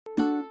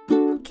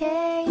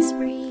case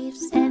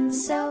briefs, and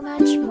so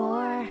much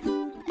more.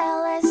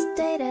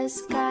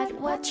 LSData's got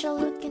what you're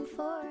looking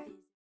for.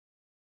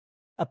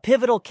 A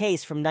pivotal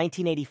case from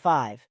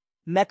 1985,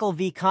 Meckel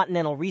v.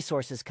 Continental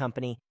Resources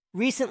Company,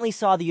 recently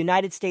saw the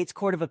United States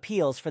Court of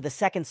Appeals for the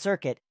Second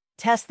Circuit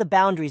test the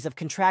boundaries of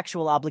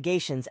contractual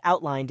obligations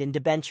outlined in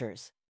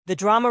debentures. The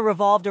drama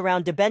revolved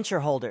around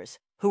debenture holders,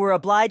 who were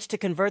obliged to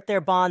convert their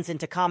bonds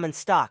into common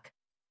stock,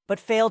 but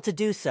failed to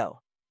do so,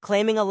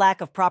 claiming a lack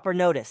of proper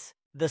notice.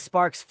 The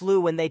sparks flew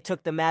when they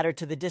took the matter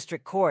to the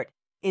district court,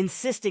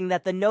 insisting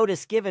that the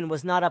notice given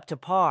was not up to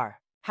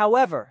par.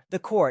 However, the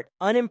court,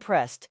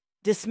 unimpressed,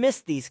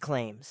 dismissed these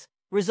claims,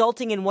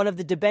 resulting in one of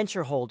the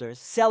debenture holders,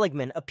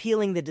 Seligman,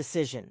 appealing the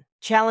decision.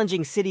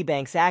 Challenging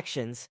Citibank's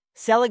actions,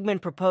 Seligman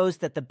proposed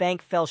that the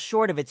bank fell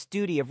short of its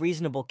duty of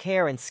reasonable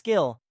care and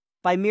skill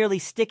by merely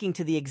sticking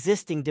to the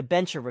existing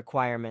debenture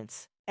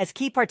requirements. As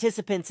key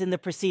participants in the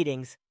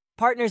proceedings,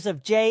 partners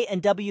of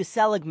J&W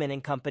Seligman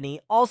and Company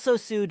also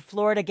sued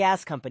Florida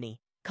Gas Company,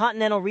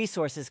 Continental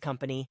Resources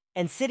Company,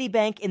 and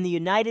Citibank in the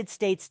United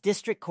States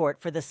District Court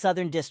for the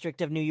Southern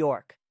District of New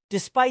York.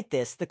 Despite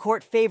this, the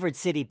court favored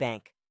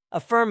Citibank,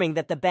 affirming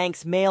that the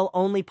bank's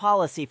mail-only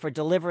policy for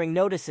delivering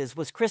notices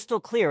was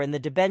crystal clear in the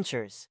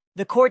debentures.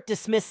 The court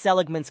dismissed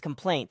Seligman's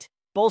complaint,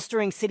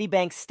 bolstering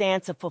Citibank's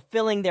stance of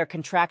fulfilling their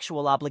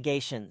contractual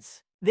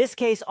obligations. This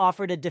case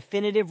offered a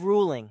definitive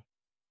ruling,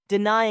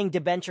 denying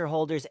debenture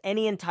holders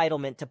any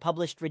entitlement to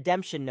published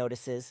redemption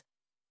notices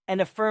and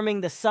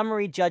affirming the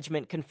summary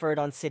judgment conferred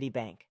on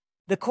Citibank.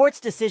 The court's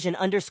decision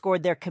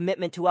underscored their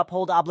commitment to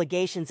uphold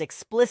obligations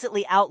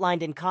explicitly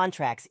outlined in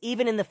contracts,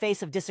 even in the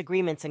face of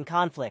disagreements and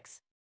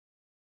conflicts.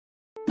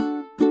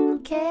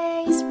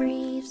 Case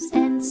briefs,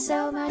 and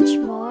so much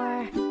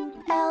more.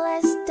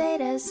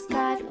 LSData's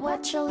got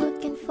what you're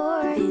looking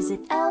for.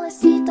 Visit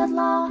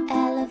lsd.law,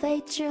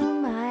 elevate your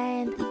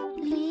mind.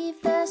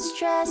 Leave the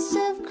stress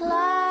of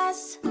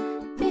class.